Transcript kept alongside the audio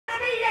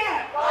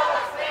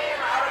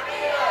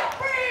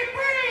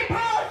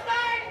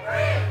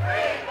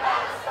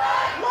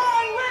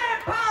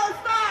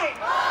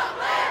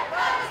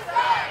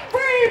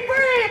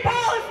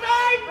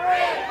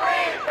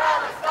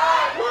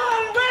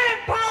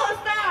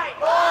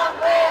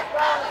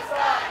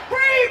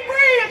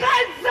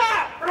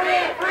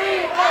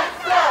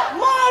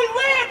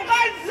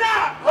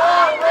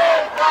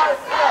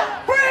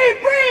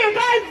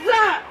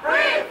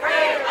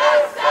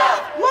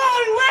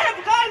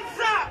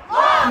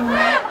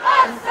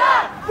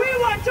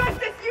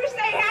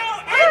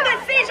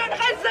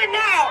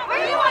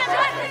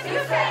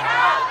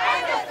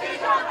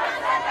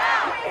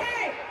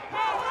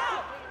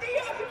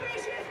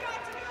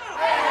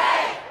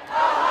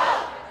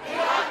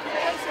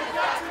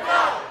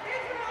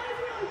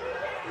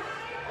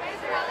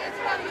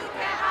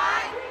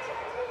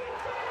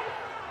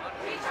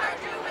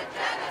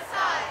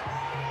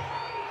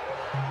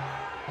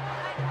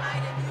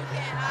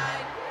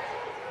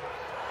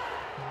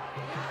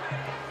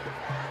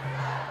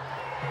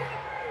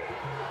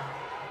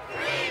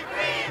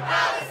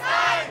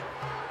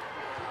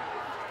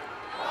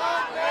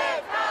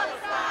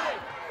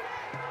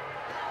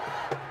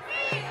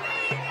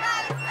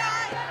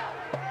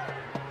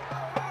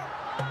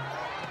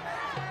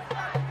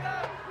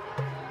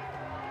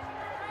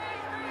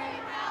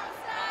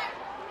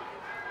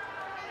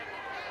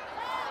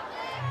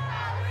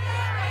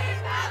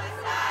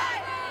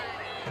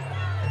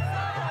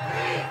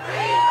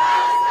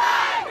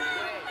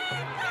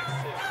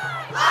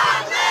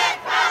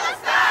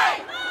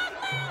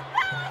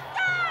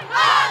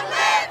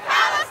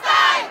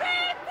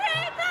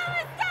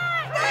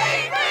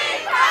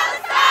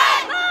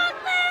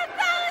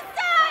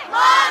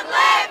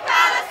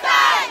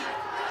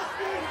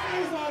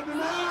our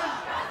demand.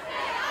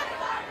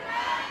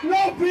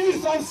 No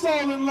peace on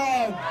stolen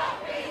land.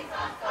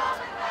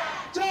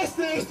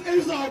 Justice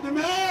is our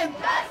demand.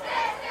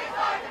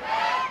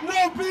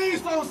 No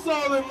peace on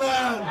stolen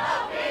land.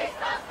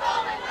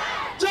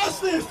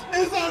 Justice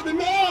is our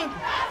demand.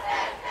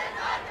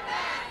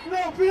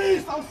 No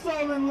peace on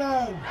stolen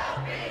land.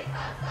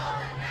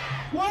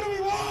 What do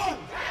we want?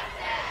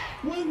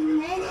 When do we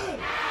want it?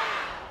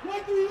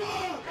 What do we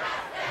want?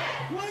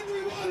 When do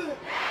we want it?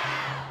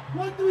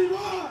 What do we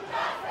want?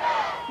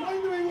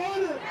 When do we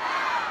want it?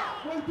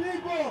 When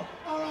people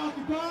are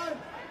occupied?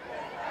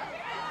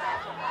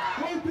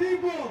 When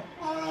people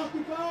are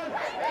occupied?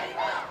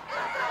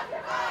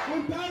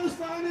 When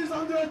Palestine is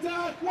under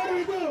attack, what do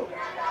we do?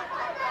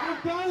 When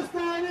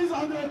Palestine is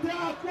under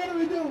attack, what do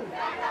we do?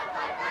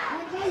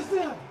 When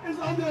Gaza is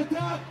under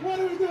attack, what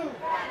do we do?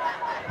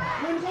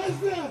 When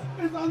Gaza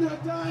is under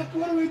attack,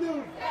 what do we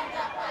do?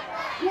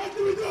 What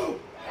do we do?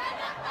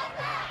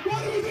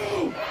 What do we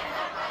do?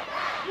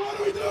 What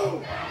do we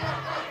do?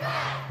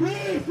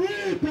 Free,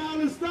 free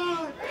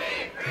Palestine!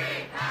 Free,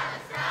 free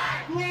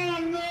Palestine!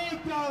 Long live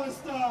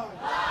Palestine!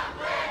 Long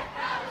live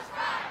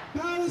Palestine!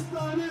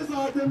 Palestine is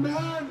our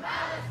demand!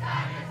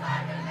 Palestine is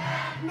our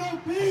demand! No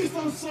peace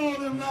on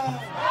stolen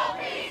land! No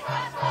peace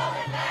on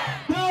stolen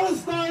land!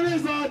 Palestine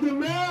is our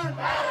demand!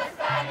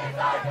 Palestine is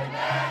our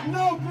demand!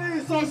 No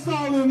peace on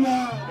stolen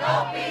land! No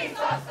peace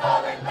on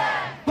stolen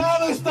land!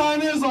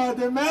 Palestine is our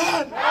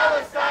demand!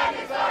 Palestine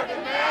is our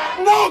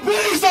demand! No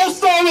peace on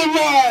stolen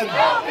land!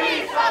 No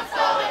peace on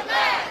stolen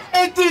land!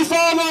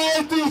 Intifada!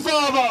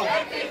 Intifada!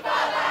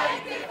 Intifada!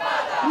 Intifada!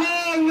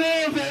 Long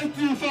live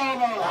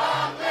Intifada!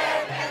 Long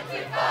live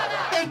Intifada!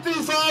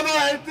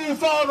 Intifada!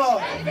 Intifada!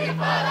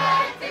 Intifada!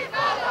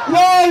 Intifada!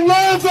 Long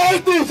live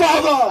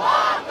Intifada!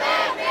 Long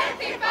live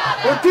Intifada!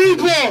 When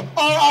people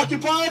are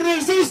occupied,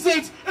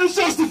 resistance is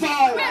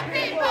justified! When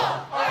people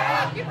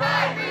are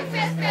occupied,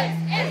 resistance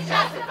is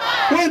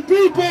justified! When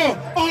people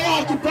are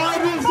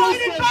occupied,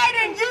 resistance...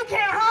 Biden, you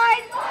can't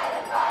hide!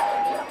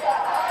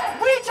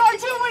 We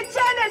charge you with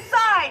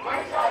genocide!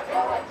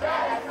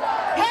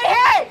 Hey,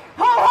 hey!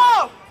 Ho,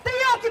 ho! The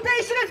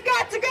occupation has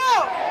got to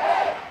go!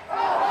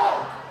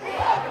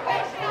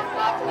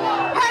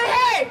 Hey,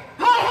 hey!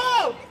 Ho,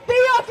 ho! The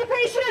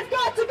occupation has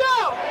got to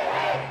go!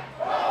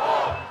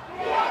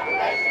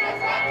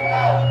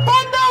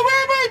 From the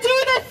river to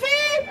the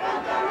sea!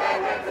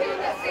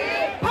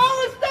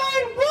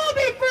 Palestine will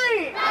be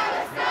free!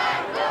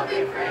 Palestine will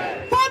be free!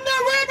 From the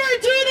river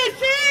to the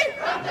sea!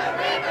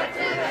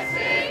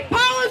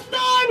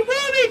 Palestine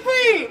will be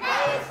free!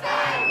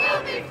 Palestine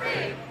will be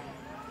free!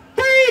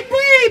 Free,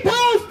 free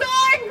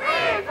Palestine!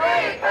 Free,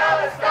 free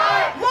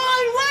Palestine!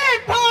 Long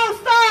live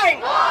Palestine!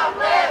 Long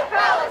live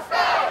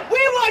Palestine!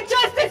 We want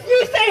justice, you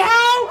say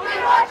how? We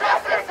want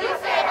justice, you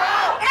say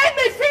how? End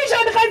the siege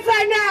on Gaza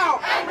now!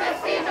 End the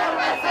siege on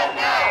Gaza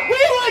now! We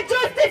want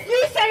justice,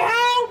 you say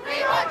how? We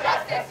want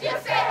justice, you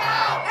say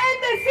how? End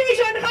the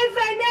siege on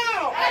Gaza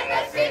now! End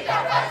the siege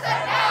on Gaza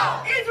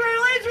now!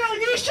 Israel, Israel,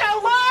 you shall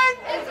learn!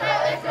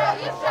 Israel, Israel,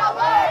 you shall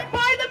learn!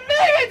 By the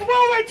millions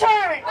will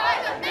return! By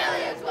the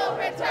millions will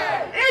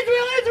return!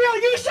 Israel, Israel,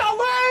 you shall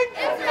learn!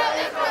 Israel,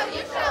 Israel,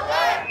 you shall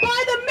learn! By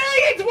the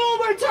millions will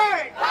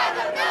return! By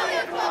the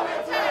millions will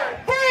return!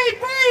 Free,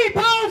 free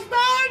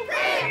Palestine!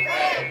 Free,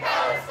 free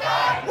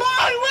Palestine!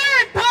 Long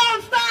live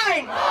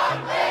Palestine! Long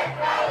live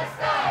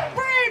Palestine!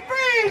 Free,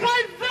 free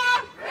Gaza!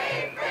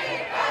 Free, free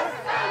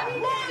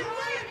Palestine! Long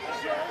live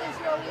Israel,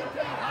 Israel, you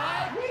can't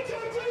hide! We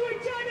charge you with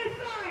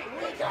genocide!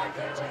 We charge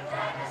you with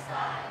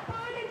genocide!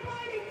 Biden,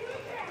 Biden, you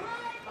can't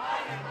hide!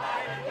 Biden,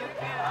 Biden, you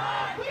can't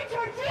hide! We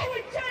charge you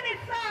with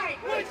genocide!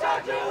 We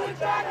charge you with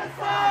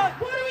genocide!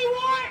 What do we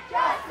want?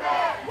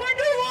 Justice! When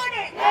do we want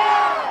it?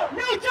 Now!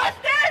 No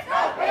justice?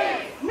 No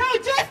peace! No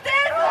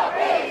justice? No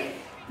peace!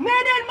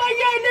 Nanan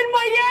Mayan and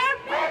Mayan!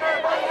 Nanan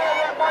Mayan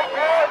and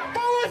Mayan!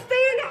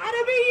 Palestine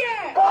Arabiyya!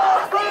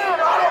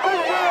 Palestine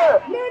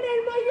Arabiyya! Nanan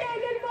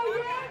Mayan and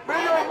Mayan!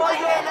 Nanan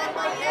Mayan and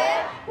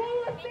Mayan!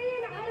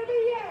 Palestine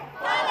Arabiyya!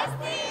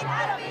 Palestine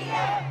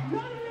Arabiyya!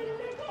 None of the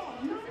nickel!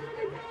 None of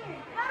the dime!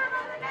 None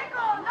of the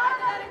nickel!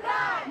 None of the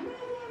dime!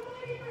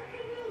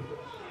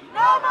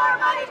 No more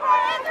money for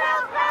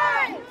Israel's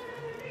burn!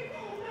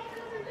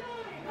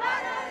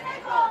 None of the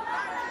nickel!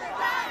 None of the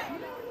dime!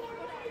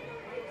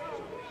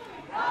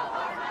 No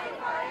more money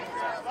for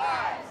Israel's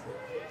lives!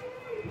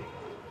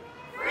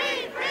 Free,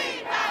 free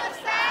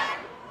Palestine!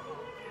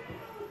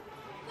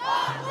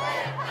 Long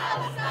live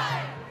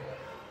Palestine!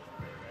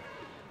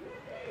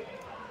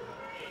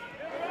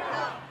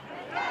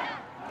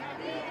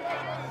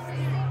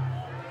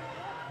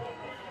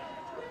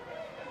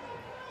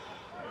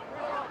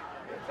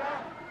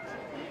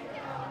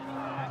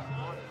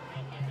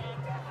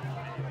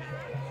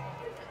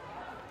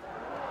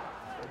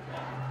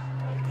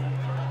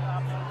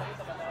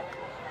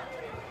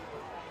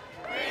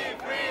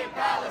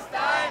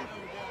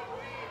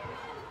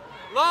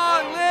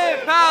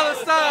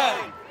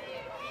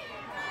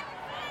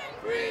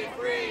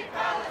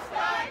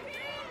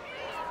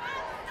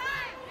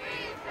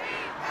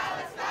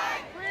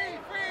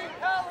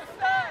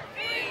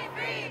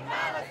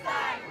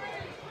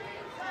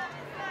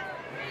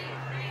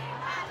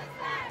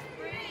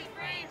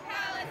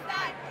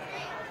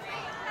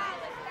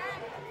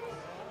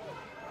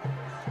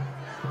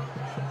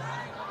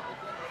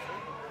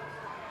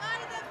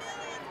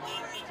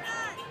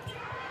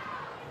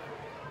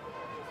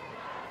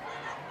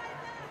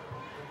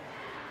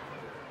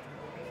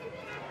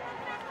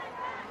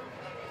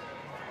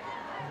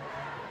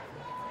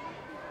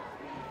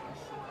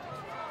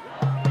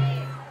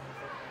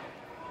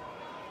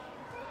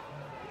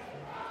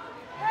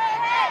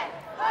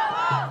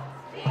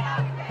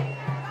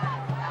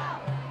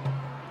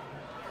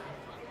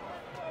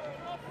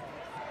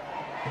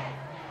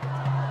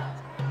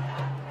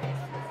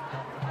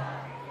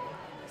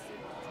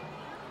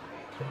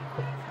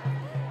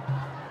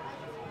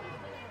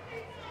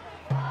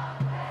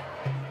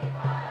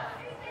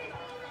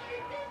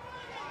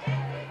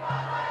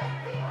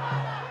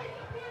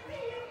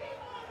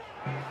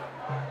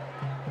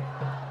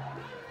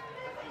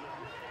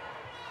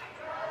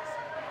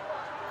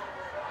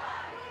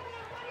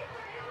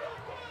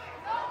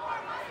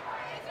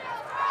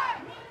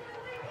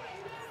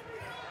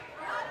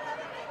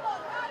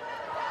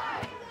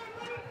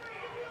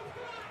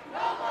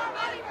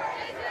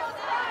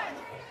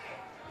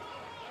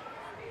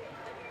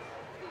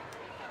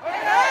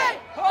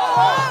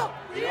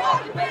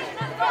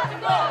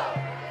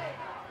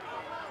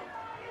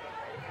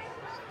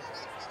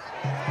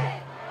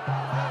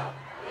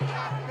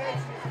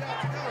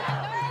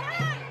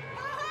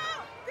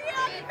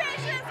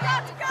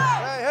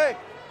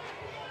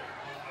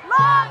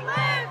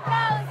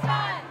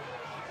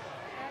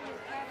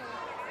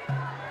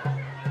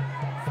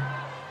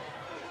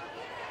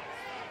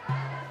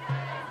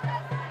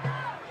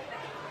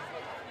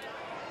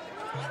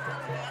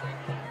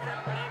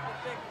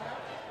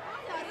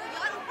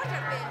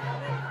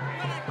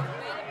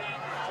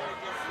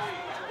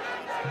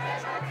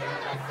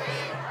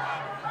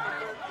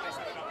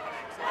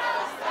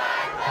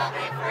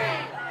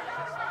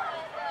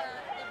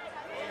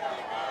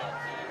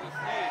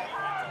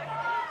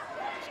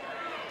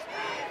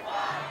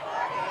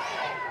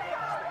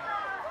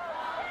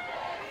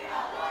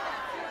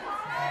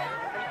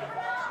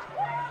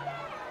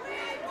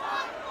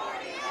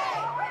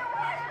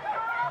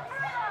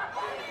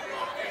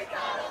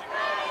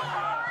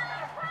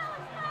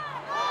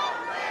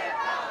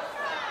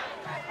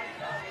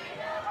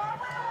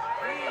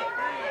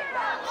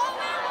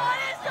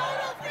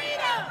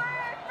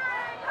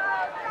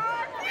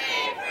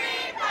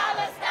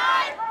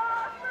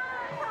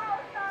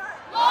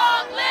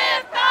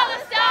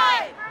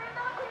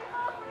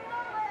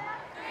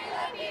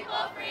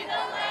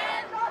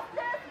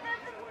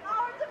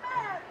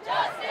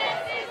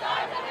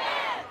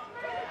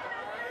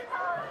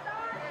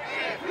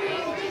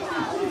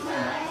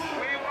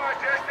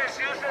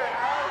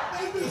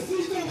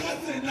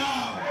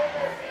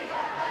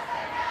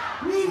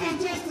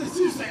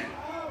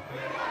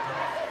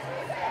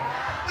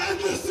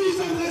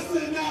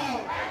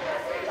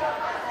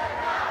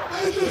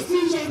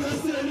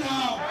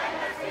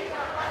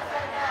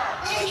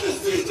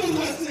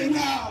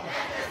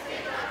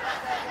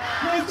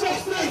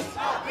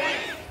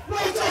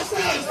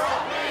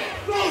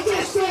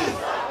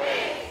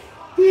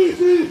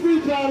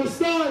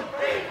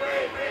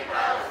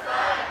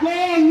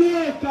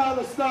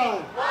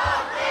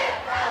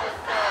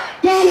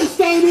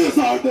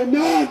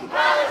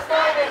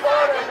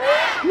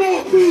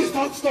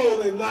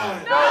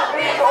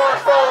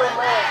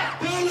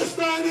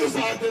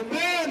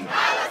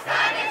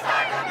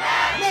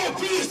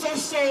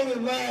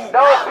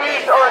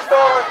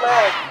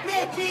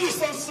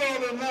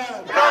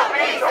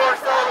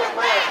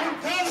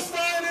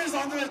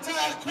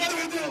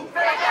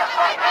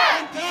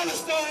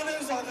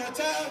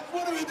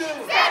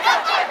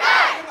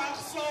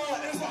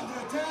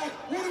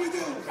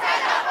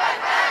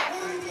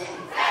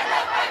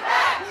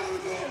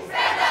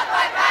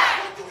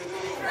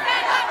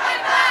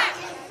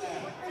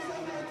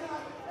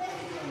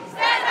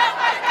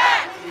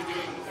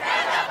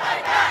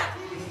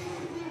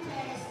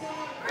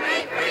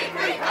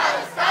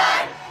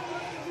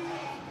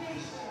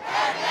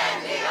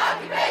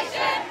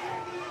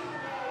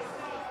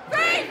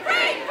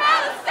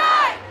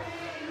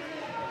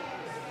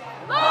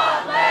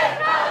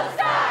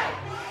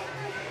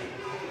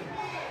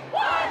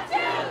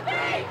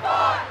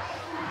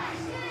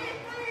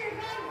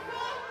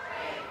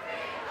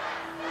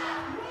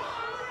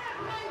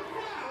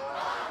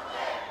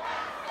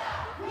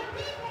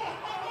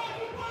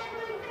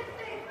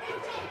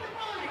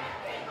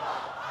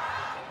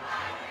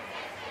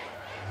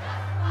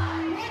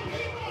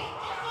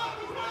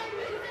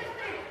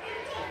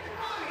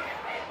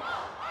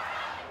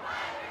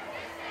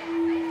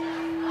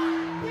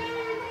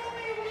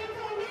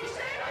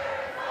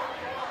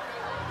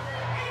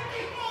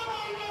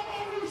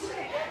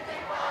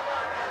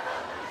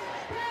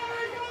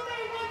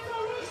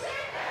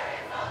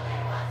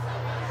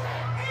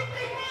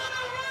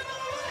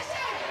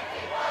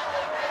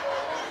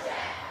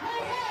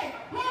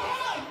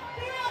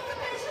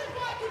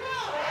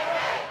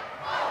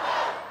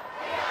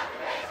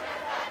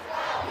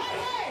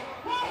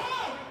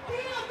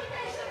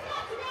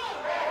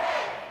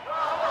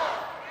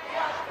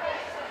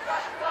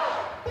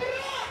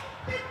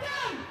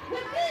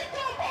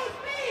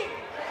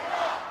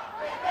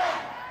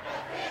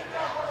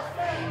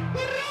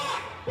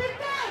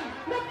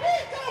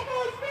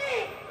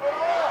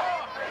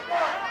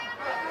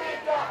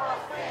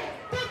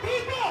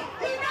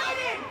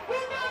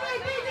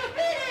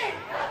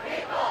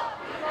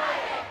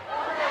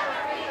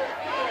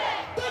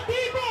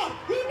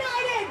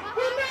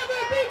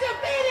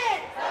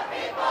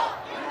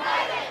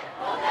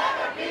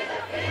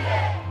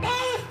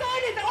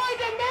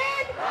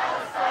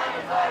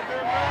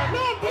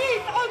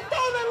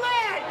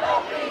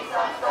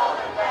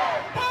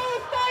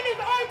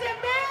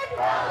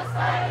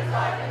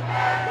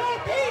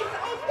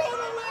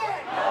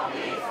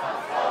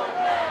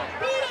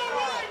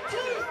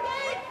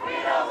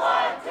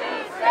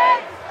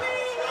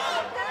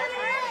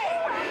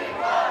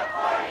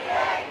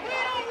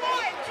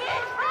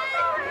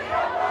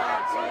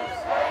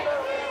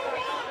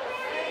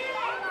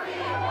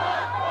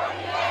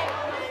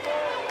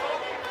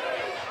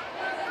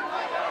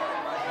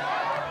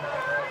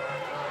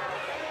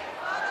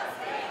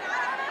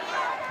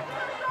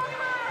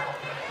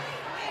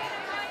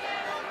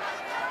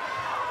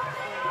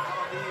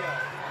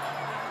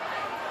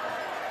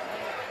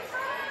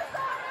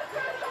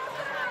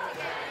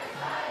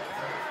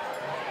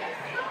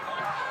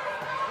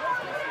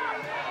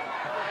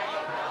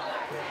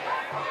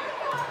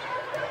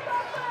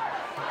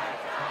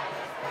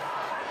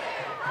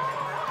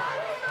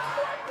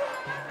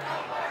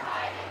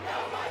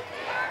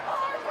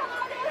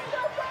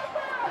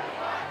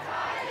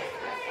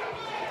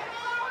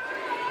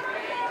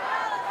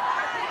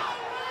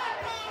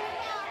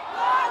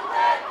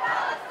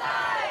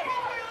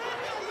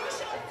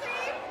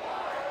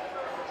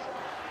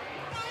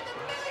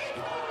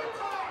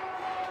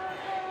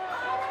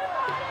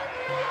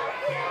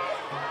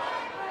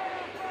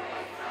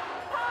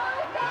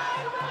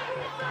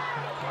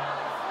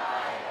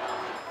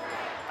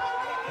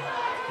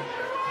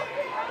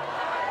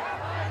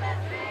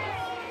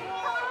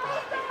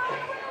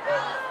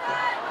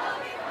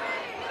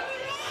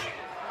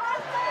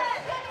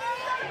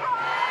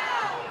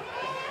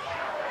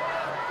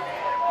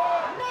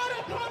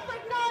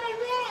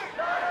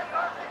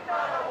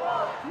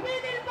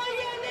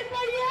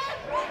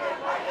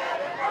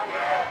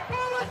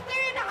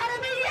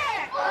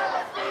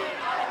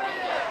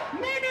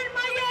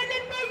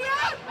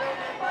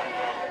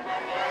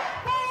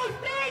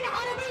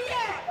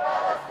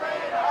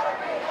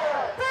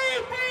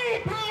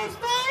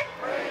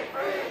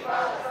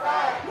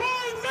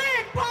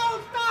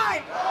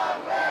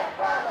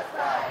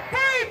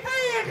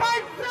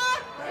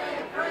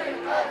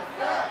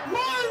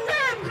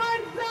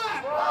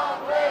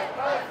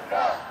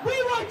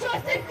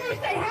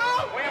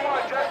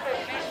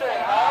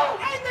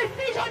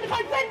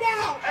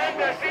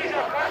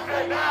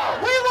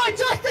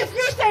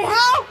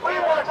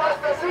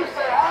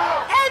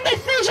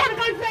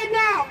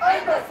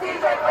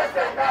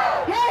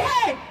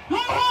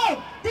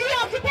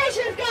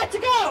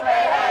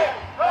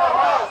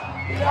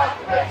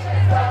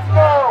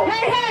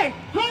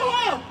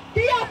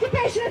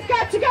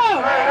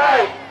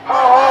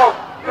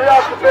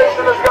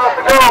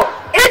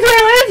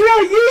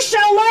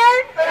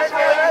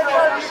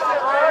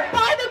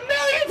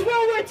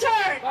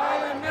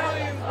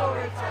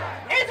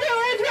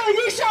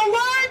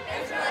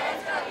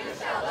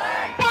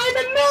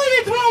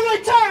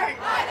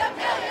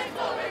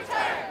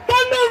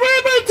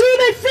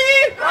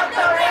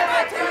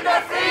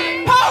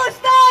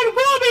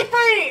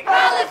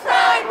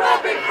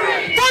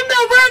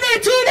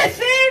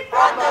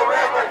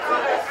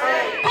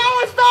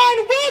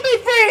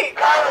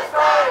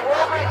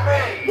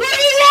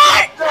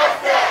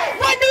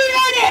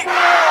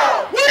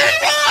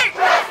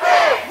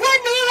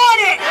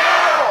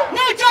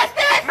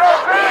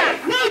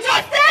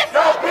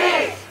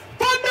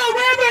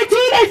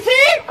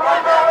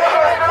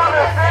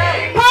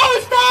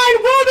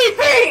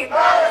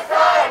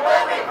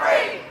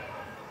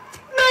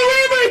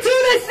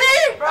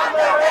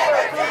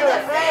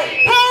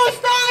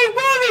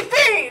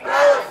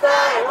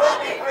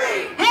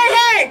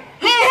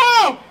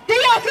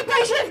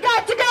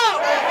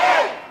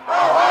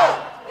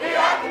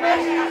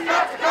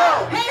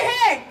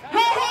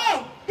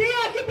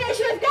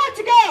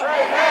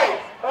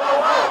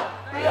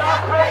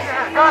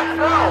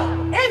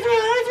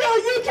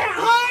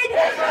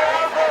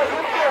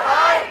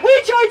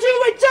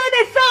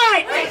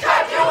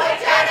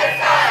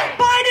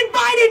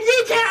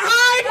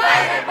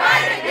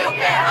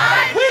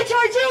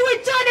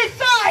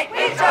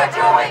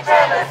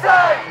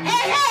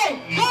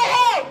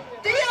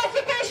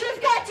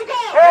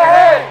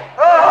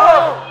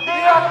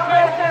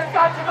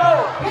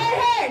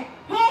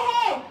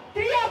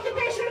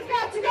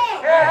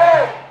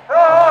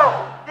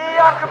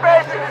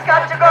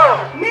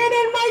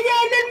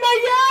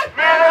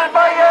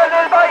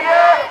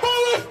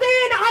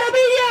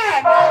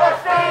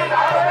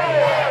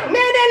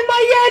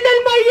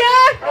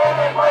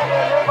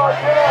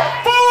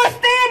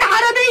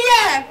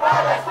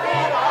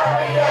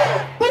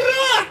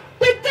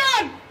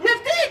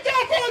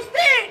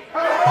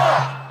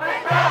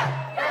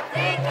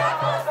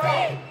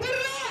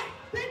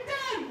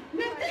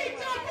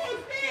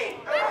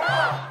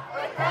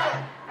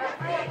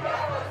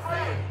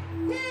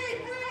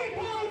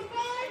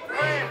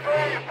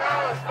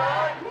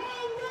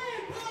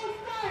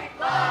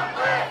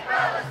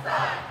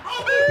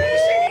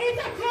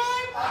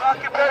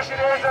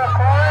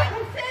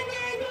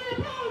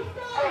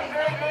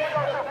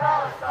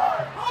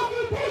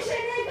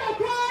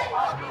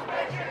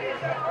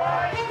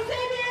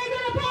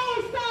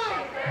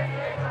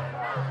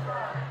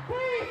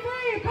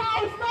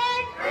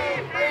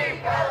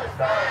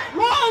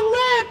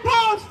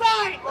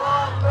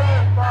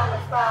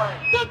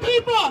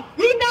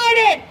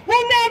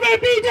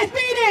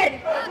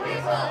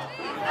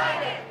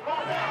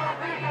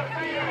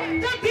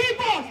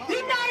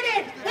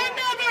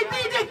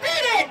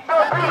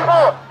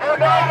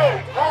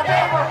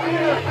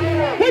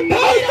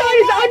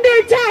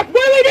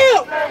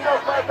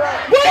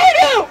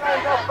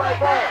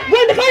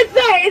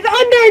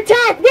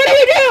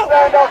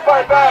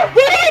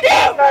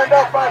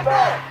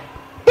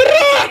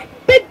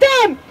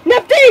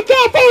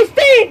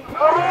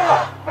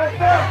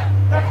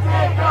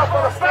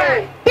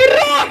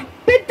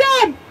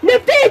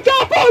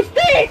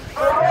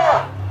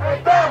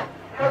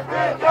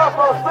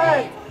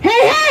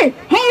 Hey, hey,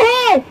 ho,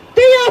 ho,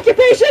 the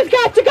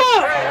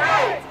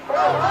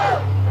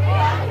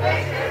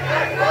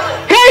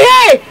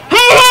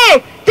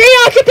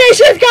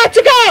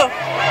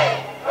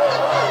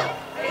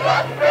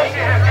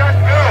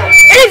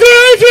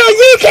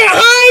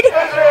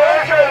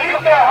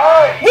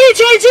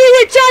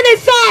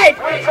genocide!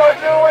 We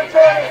charge you with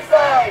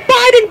genocide!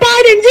 Biden,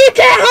 Biden, you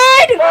can't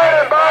hide!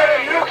 Biden,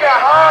 Biden, you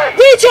can't hide!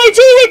 We charge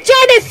you with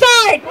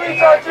genocide! We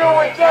charge you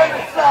with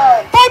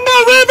genocide! From the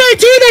river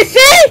to the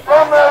sea!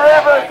 From the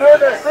river to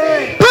the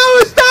sea!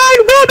 Palestine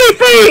will be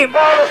free!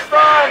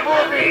 Palestine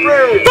will be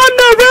free! From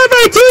the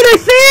river to the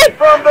sea!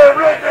 From the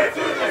river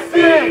to the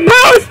sea!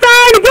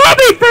 Palestine will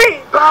be free!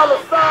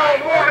 Palestine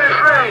will be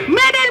free!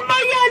 من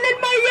المياه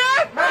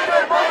للمياه من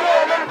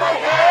المياه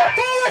للمياه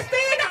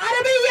فلسطين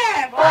عربية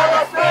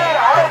فلسطين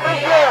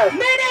عربية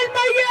من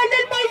المياه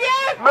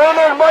للمياه من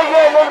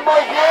المياه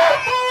للمياه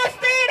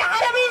فلسطين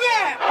عربية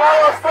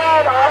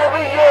فلسطين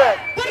عربية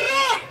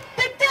بالروح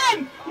بالدم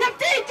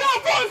نفديك يا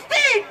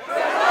فلسطين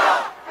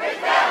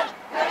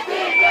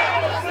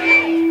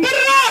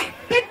بالروح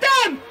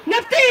بالدم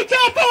نفديك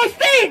يا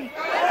فلسطين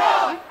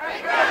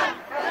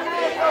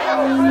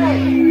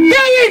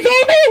There is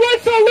only one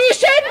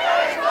solution.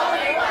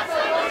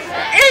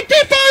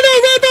 Intifada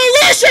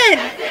revolution.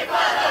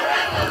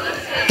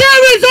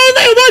 There is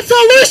only one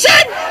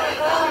solution.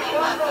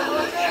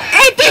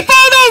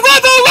 Intifada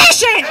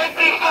revolution.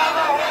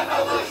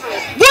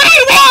 What do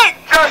we want?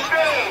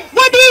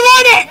 When do we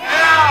want it?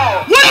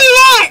 What do we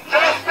want?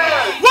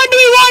 When do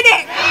we want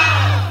it?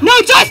 No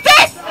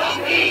justice?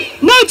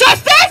 No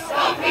justice?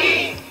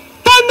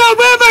 From the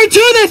river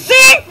to the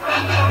sea?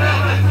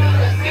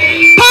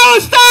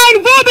 Palestine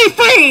will be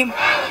free!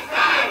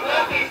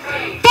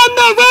 From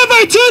the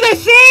river to the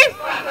sea?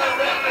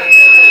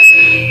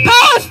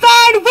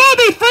 Palestine will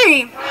be free!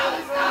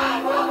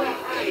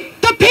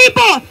 The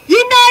people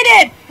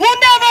united will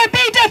never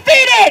be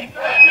defeated!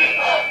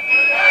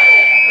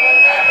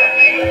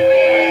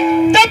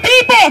 The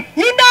people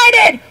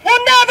united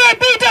will never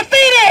be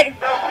defeated!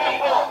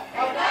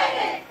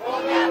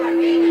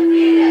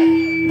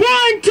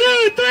 1,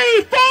 2,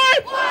 3, 4!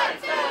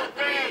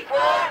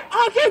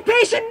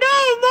 Occupation no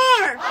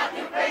more!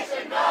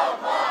 Occupation no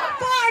more!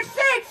 5,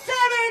 6, 7,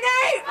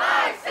 8!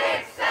 5,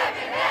 6, 7,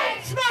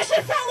 8! Smash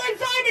the Southern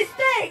Zionist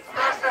state!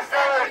 Smash the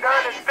Southern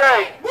United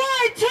States! 1,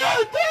 2,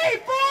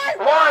 3,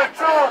 4! 1,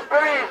 2,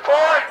 3,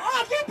 4!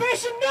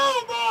 Occupation no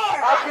more!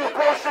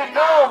 Occupation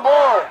no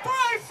more!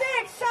 5,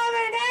 6, 7,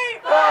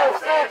 8!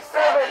 5, 6,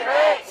 7,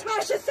 8!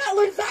 Smash the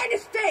Southern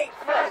Zionist state!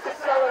 Smash the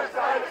Southern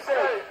United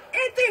States!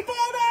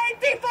 Intifada!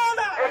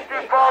 Intifada!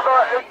 Intifada!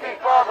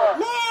 Intifada!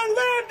 Long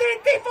live the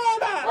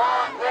Intifada!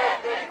 Long live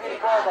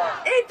Intifada!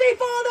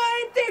 Intifada!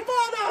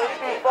 Intifada!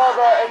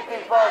 Intifada!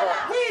 Intifada!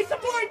 We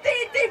support the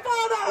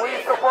Intifada! We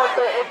support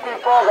the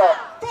Intifada!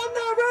 From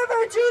the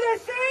river to the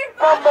sea!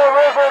 From the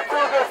river to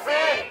the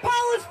sea!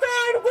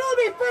 Palestine will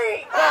be free!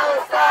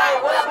 Palestine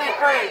will be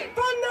free!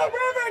 From the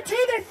river to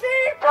the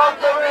sea! From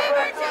the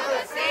river to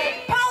the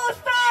sea!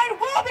 Palestine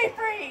will be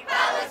free!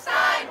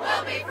 Palestine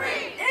will be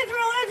free!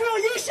 Israel, Israel,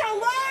 you shall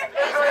learn!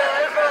 Israel,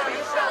 Israel,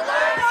 you shall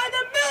learn! By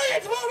the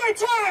millions will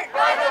return!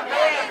 By the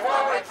millions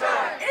will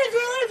return!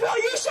 Israel, Israel,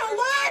 you shall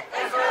learn!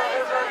 Israel,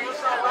 Israel, you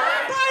shall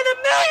learn! By the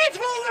millions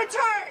will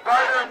return!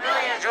 By the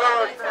millions will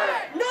return!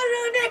 None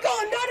of the nickel,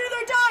 none of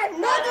the dime!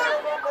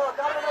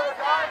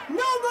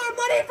 No more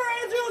money for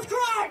Israel's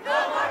crime! No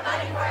more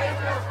money for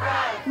Israel's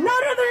crime!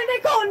 None of the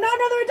nickel,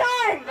 none of the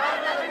dime!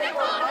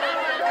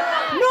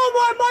 No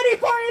more money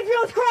for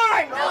Israel's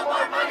crime! No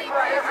more money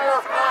for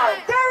Israel's crime!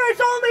 There is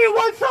only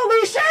one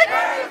solution!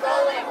 There is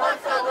only one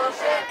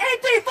solution!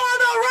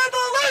 Intifada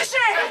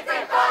revolution!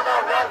 Intifada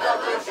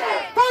revolution!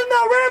 From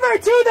the river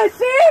to the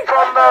sea!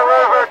 From the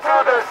river to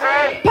the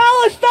sea!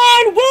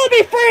 Palestine will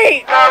be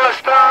free!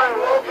 Palestine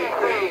will be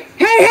free!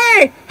 Hey,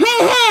 hey! Ho,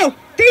 ho!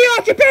 The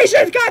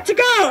occupation's got to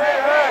go!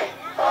 Hey, hey!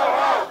 Ho,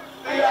 ho!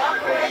 The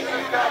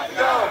occupation's got to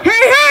go!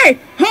 Hey, hey!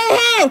 Ho,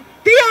 ho!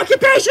 The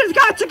occupation's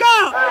got to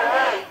go! Hey,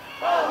 hey!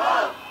 Ho,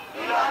 ho!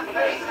 The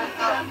occupation's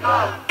got to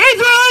go!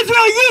 Israel,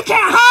 Israel, you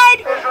can't hide!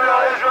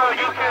 Israel, Israel,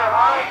 you can't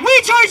hide! We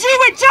charge you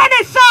with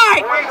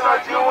genocide! We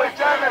charge you with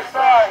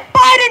genocide!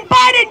 Biden,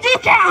 Biden, you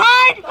can't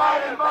hide!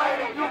 Biden,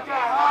 Biden, you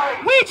can't hide!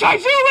 We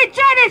charge you with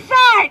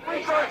genocide!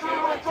 We charge you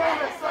with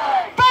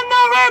genocide! From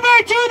the river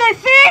to the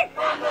sea!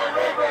 From the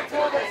river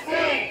to the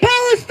sea!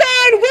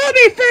 Palestine will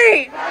be free!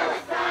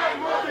 Palestine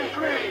will be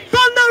free!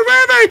 From the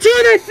river to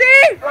the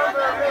sea! From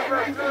the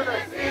river to the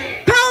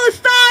sea!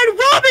 Palestine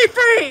will be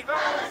free!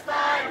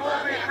 Palestine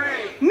will be free!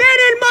 من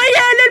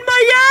المياه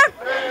للمياه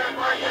من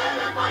المياه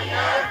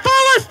للمياه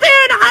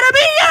فلسطين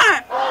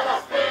عربية!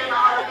 فلسطين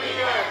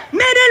عربية!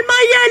 من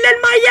المياه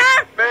للمياه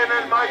من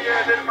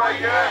المياه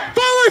للمياه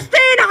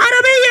فلسطين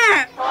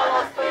عربية!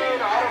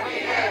 فلسطين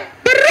عربية!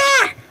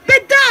 بالروح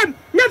بالدم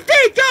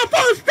نفديك يا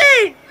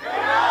فلسطين!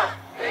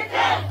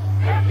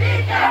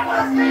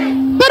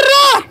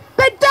 بالروح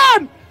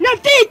بالدم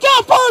نفديك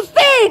يا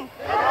فلسطين!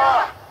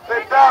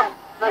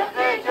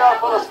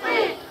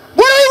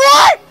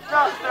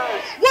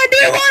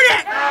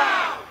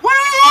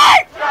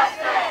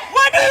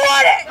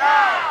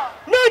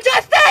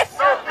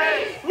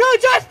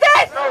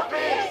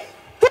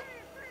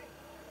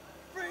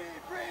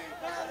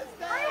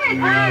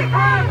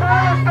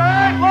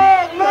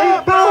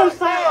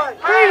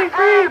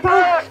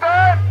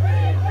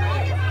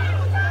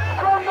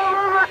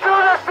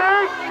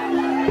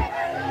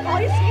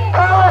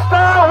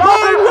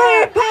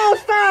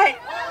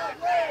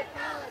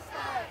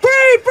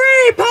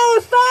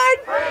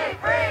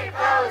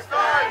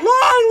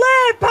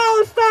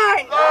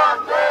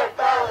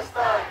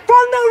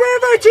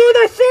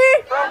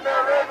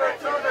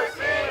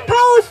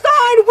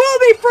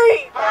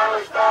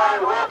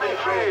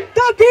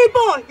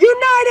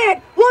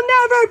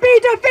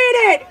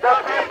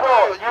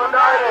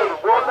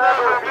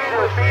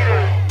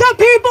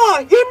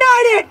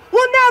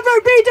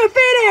 never be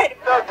defeated.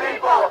 The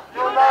people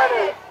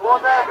united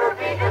will never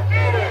be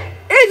defeated.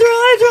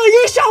 Israel, Israel,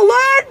 you shall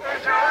learn.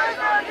 Israel,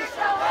 Israel, you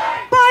shall learn.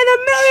 By the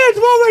millions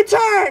will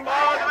return.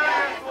 All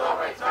millions will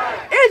return.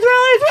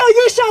 Israel, Israel,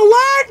 you shall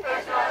learn.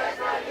 Israel,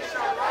 Israel, you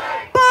shall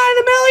learn. By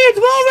the millions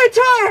will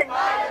return.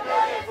 By the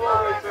millions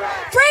will return.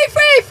 Free,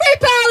 free, free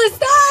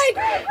Palestine.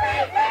 Free,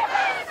 free, free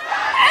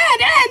Palestine. And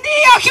end the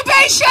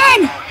occupation.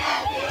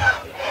 End the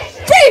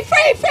occupation. Free,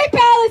 free, free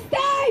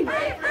Palestine.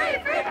 Free, free,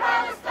 free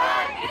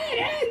Palestine. And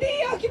end the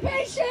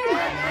occupation.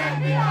 End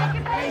the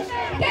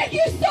occupation. Thank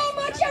you so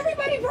much,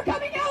 everybody, for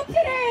coming out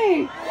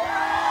today.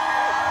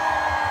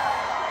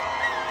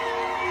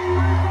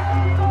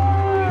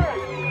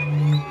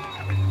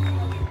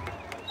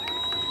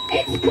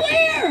 It's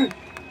clear.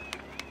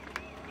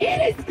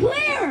 It is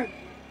clear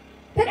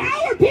that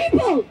our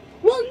people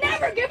will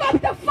never give up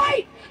the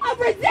fight of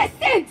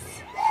resistance.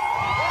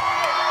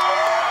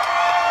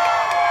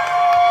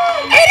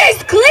 It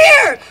is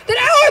clear that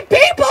our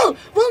people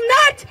will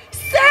not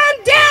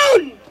stand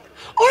down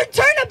or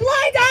turn a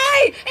blind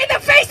eye in the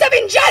face of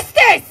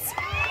injustice.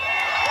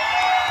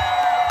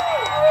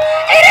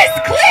 It is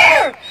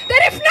clear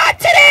that if not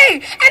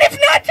today and if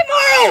not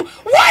tomorrow,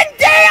 one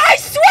day, I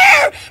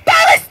swear,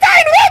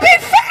 Palestine will be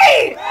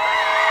free.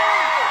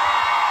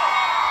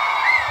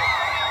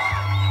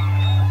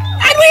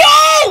 And we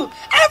all,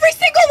 every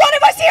single one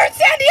of us here in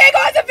San Diego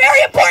has a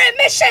very important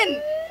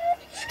mission.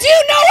 Do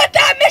you know what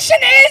that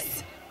mission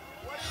is?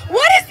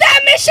 What is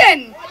that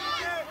mission?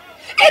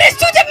 It is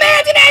to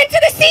demand an end to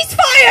the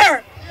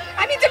ceasefire.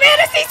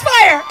 Demand a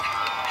ceasefire.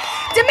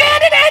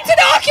 Demand an end to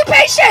the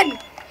occupation.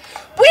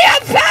 We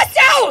have passed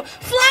out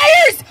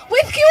flyers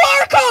with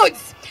QR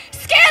codes.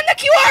 Scan the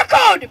QR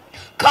code.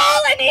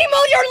 Call and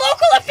email your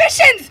local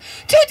officials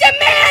to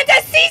demand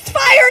a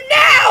ceasefire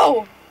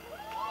now.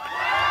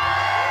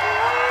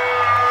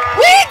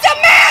 We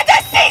demand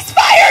a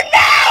ceasefire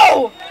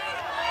now.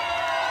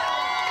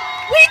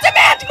 We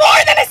demand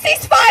more than a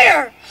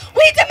ceasefire.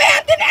 We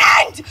demand an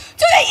end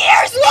to the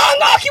years-long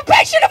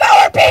occupation of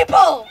our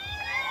people.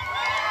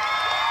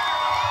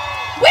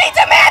 We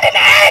demand an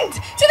end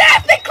to the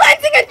ethnic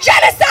cleansing and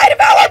genocide of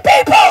our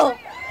people.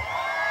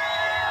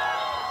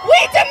 We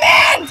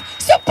demand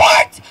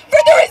support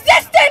for the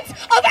resistance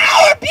of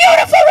our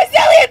beautiful,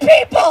 resilient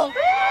people.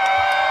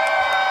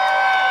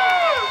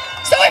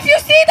 So if you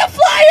see the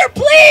flyer,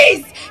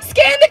 please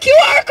scan the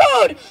QR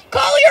code.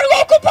 Call your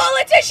local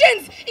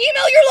politicians.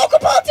 Email your local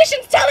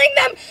politicians telling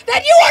them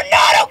that you are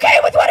not okay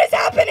with what is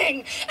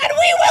happening. And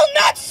we will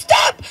not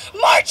stop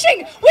marching.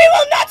 We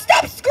will not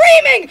stop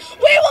screaming.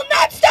 We will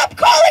not stop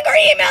calling or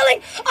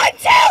emailing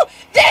until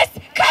this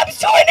comes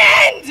to an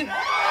end.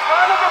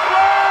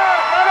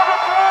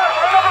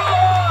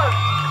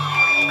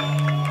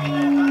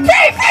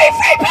 Free, free,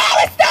 free Palestine!